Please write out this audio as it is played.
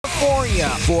California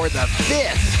for the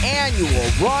 5th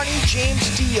annual Ronnie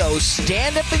James Dio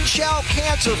Stand Up and Shout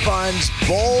Cancer Fund's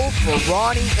Bowl for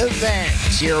Ronnie event.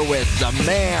 Here with the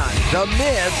man, the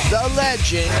myth, the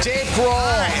legend, Dave Grohl.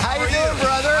 Hi, How you doing,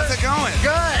 brother? How's it going?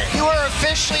 Good. You are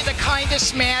officially the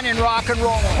kindest man in rock and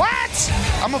roll. What?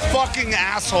 I'm a fucking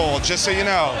asshole, just so you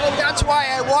know. Well, that's why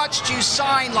I watched you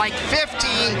sign like 50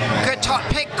 guitar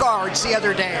pick guards the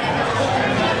other day.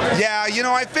 Yeah, you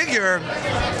know, I figure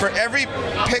for every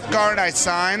pick guard I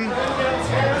sign,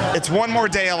 it's one more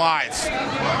day alive.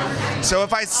 So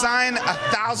if I sign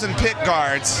 1,000 pick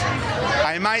guards,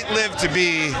 I might live to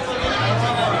be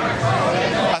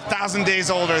 1,000 days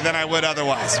older than I would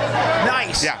otherwise.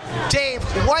 Nice. Yeah. Dave,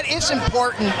 what is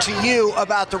important to you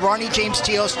about the Ronnie James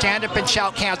Dio Stand Up and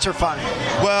Shout Cancer Fund?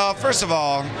 Well, first of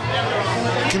all,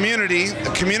 the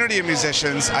community of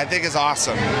musicians, I think is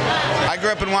awesome. I grew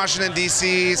up in Washington,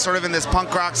 D.C., sort of in this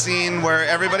punk rock scene where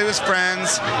everybody was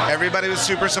friends, everybody was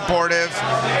super supportive.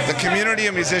 The community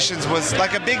of musicians was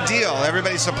like a big deal.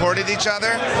 Everybody supported each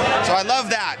other. So I love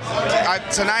that.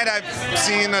 Tonight I've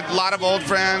seen a lot of old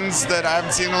friends that I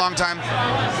haven't seen in a long time.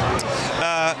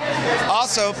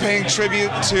 Also paying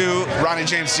tribute to Ronnie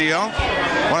James Dio,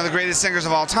 one of the greatest singers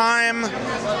of all time,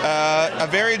 a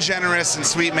very generous and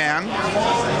sweet man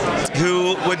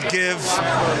who would give,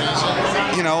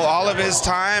 you know, all of his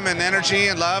time and energy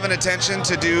and love and attention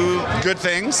to do good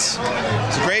things.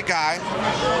 He's a great guy.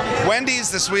 Wendy's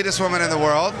the sweetest woman in the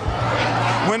world.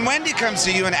 When Wendy comes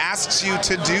to you and asks you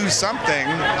to do something,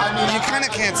 you kind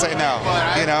of can't say no.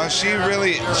 You know,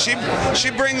 she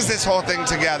brings this whole thing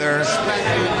together.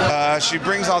 She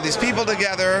brings all these people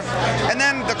together. And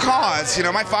then the cause, you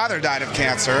know, my father died of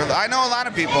cancer. I know a lot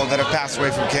of people that have passed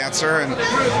away from cancer. And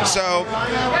so,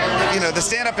 you know, the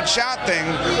Stand Up and Shout thing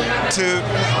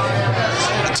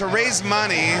to raise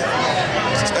money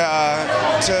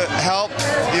to help,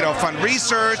 you know, fund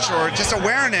research or just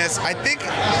awareness, I think,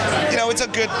 you know, it's a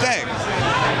good thing.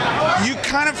 You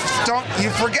kind of you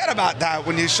forget about that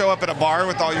when you show up at a bar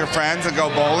with all your friends and go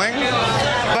bowling.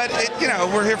 But, you know,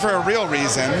 we're here for a real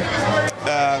reason.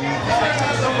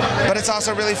 But it's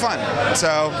also really fun.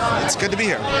 So it's good to be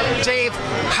here. Dave,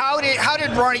 how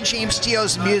did Ronnie James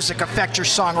Dio's music affect your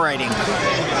songwriting?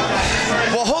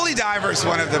 Well, Holy Diver is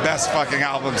one of the best fucking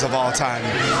albums of all time.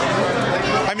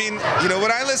 I mean, you know,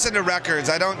 when I listen to records,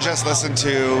 I don't just listen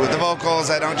to the vocals,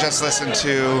 I don't just listen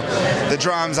to the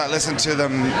drums, I listen to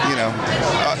them, you know,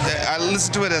 I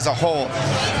listen to it as a whole.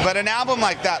 But an album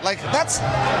like that, like, that's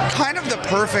kind of the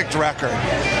perfect record.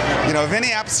 You know,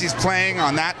 Vinny Appice's playing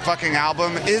on that fucking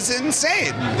album is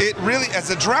insane. It really, as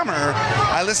a drummer,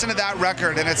 I listen to that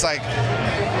record and it's like,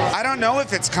 I don't know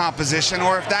if it's composition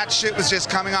or if that shit was just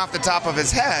coming off the top of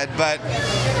his head, but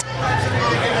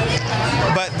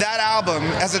that album,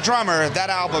 as a drummer, that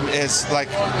album is like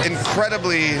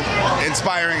incredibly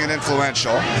inspiring and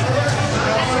influential.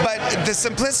 But the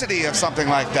simplicity of something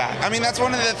like that, I mean, that's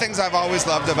one of the things I've always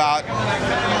loved about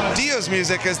Dio's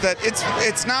music is that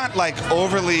it's not like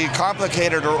overly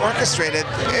complicated or orchestrated.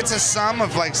 It's a sum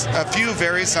of like a few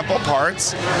very simple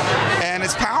parts, and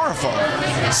it's powerful.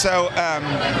 So,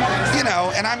 you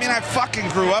know, and I mean, I fucking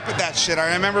grew up with that shit.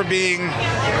 I remember being,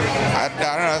 I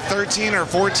don't know, 13 or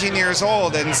 14 years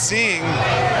old and seeing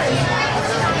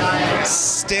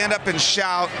Stand Up and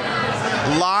Shout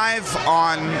live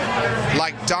on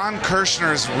like Don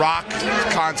Kirshner's rock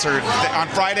concert on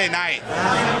Friday night.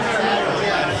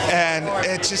 And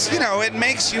it just, you know, it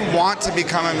makes you want to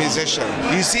become a musician.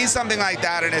 You see something like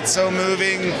that and it's so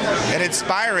moving and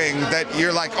inspiring that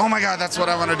you're like, oh my God, that's what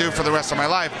I want to do for the rest of my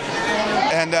life.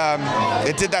 And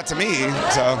it did that to me,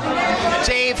 so.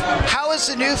 Dave, how is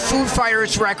the new Foo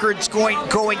Fighters records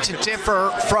going to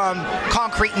differ from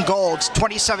Concrete and Gold's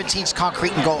 2017's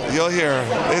Concrete and Gold? You'll hear.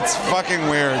 It's fucking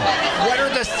weird. What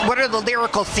are the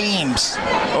lyrical themes?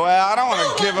 Well, I don't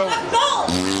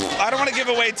want to give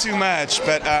away too much,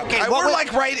 but we're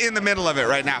like right in the middle of it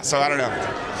right now, so I don't know.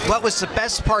 What was the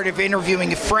best part of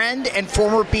interviewing a friend and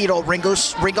former Beatle,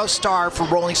 Ringo Starr, for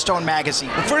Rolling Stone magazine?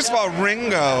 First of all,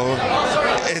 Ringo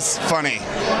is funny.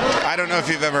 I don't know if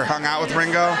you've ever hung out with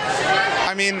Ringo.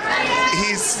 I mean,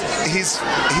 he's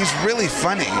really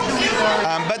funny.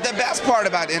 But the best part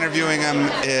about interviewing him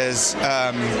is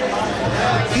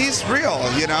he's real,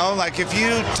 you know? Like, if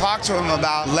you talk to him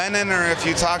about Lennon or if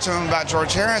you talk to him about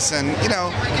George Harrison, you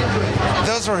know,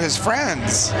 those were his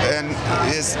friends and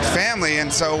his family.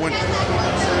 And so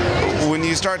when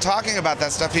you start talking about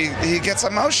that stuff, he gets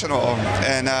emotional.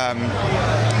 And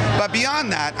but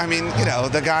beyond that, I mean, you know,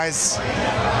 the guy's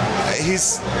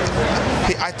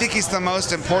I think he's the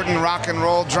most important rock and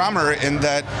roll drummer in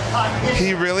that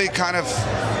he really kind of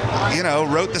you know,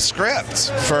 wrote the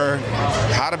script for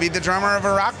how to be the drummer of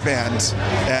a rock band.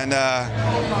 And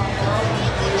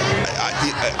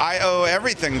I owe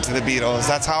everything to the Beatles.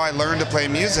 That's how I learned to play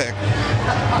music,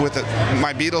 with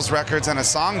my Beatles records and a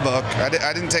songbook.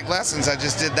 I didn't take lessons, I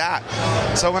just did that.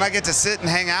 So when I get to sit and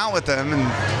hang out with them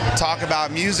and talk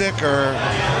about music or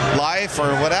life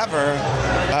or whatever,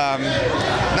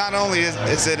 not only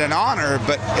is it an honor,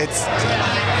 but it's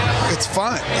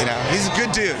fun, you know. He's a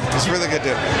good dude. He's a really good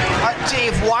dude.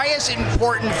 Dave, why is it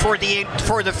important for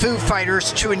the Foo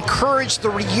Fighters to encourage the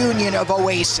reunion of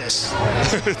Oasis?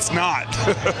 It's not.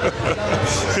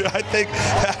 I think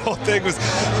that whole thing was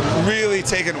really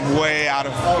taken way out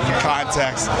of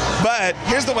context. But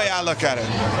here's the way I look at it.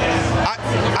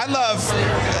 I love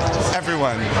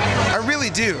everyone. I really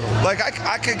do. Like,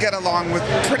 I could get along with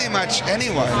pretty much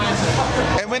anyone.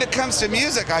 And when it comes to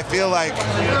music, I feel like,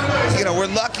 you know, we're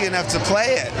lucky enough to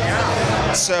play it.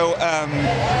 So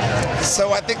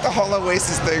I think the whole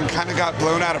Oasis thing kind of got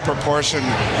blown out of proportion.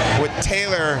 What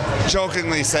Taylor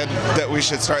jokingly said that we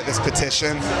should start this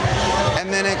petition,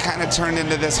 and then it kind of turned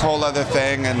into this whole other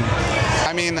thing. And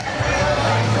I mean,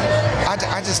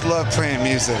 I just love playing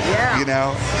music, you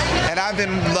know, and I've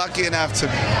been lucky enough to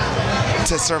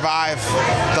survive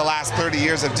the last 30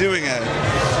 years of doing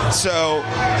it. So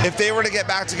if they were to get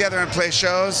back together and play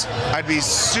shows, I'd be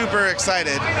super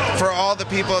excited for all the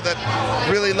people that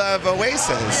really love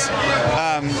Oasis.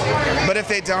 But if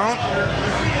they don't,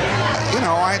 you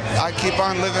know, I keep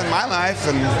on living my life,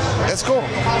 and it's cool.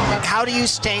 How do you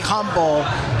stay humble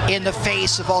in the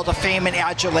face of all the fame and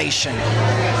adulation?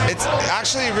 It's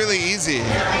actually really easy,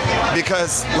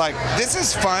 because like, this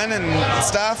is fun and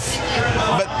stuff,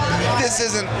 but this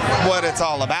isn't what it's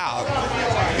all about.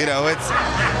 You know,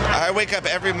 I wake up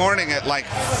every morning at like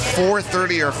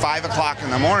 4:30 or 5 o'clock in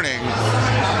the morning,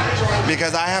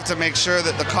 because I have to make sure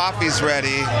that the coffee's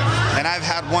ready, and I've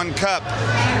had one cup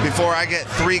before I get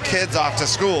 3 kids off to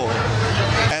school.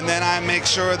 And then I make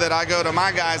sure that I go to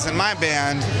my guys in my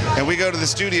band, and we go to the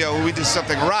studio and we do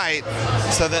something right,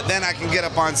 so that then I can get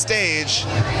up on stage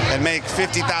and make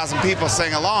 50,000 people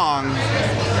sing along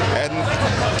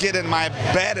and get in my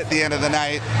bed at the end of the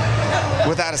night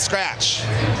without a scratch.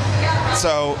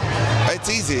 So it's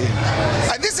easy.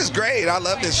 This is great. I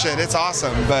love this shit. It's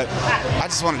awesome, but I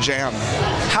just want to jam.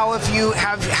 How have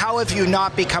you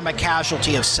not become a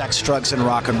casualty of sex, drugs, and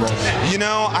rock and roll? You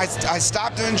know, I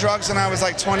stopped doing drugs when I was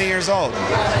like 20 years old.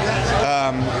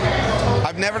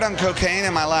 I've never done cocaine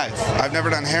in my life. I've never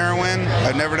done heroin.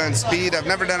 I've never done speed. I've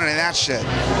never done any of that shit.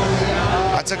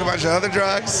 I took a bunch of other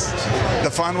drugs,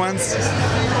 the fun ones,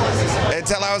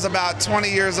 until I was about 20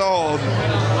 years old,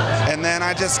 and then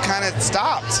I just kind of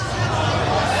stopped.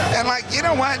 And like, you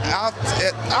know what?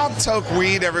 I'll toke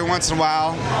weed every once in a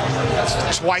while,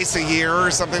 twice a year or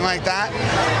something like that.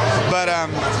 But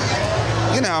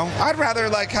you know, I'd rather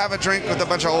like have a drink with a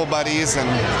bunch of old buddies,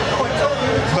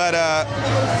 but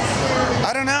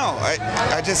I don't know. I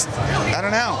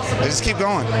don't know. I just keep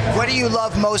going. What do you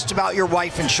love most about your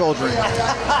wife and children?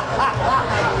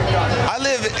 I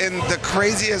live in the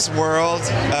craziest world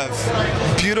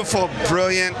of beautiful,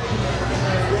 brilliant,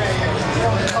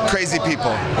 crazy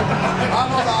people.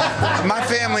 My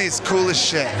family is cool as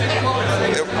shit.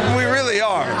 We really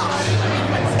are.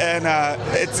 And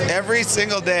it's every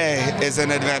single day is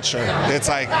an adventure. It's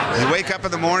like you wake up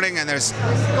in the morning and there's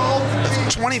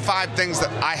 25 things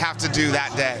that I have to do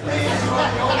that day.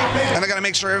 And I gotta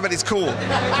make sure everybody's cool.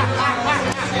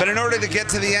 But in order to get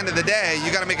to the end of the day,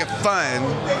 you gotta make it fun.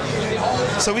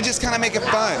 So we just kind of make it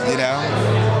fun, you know?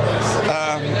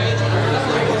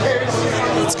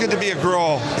 It's good to be a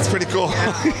Grohl. It's pretty cool.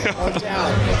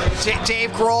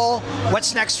 Dave Grohl,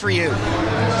 what's next for you?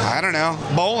 I don't know.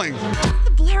 Bowling.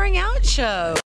 The Blairing Out Show.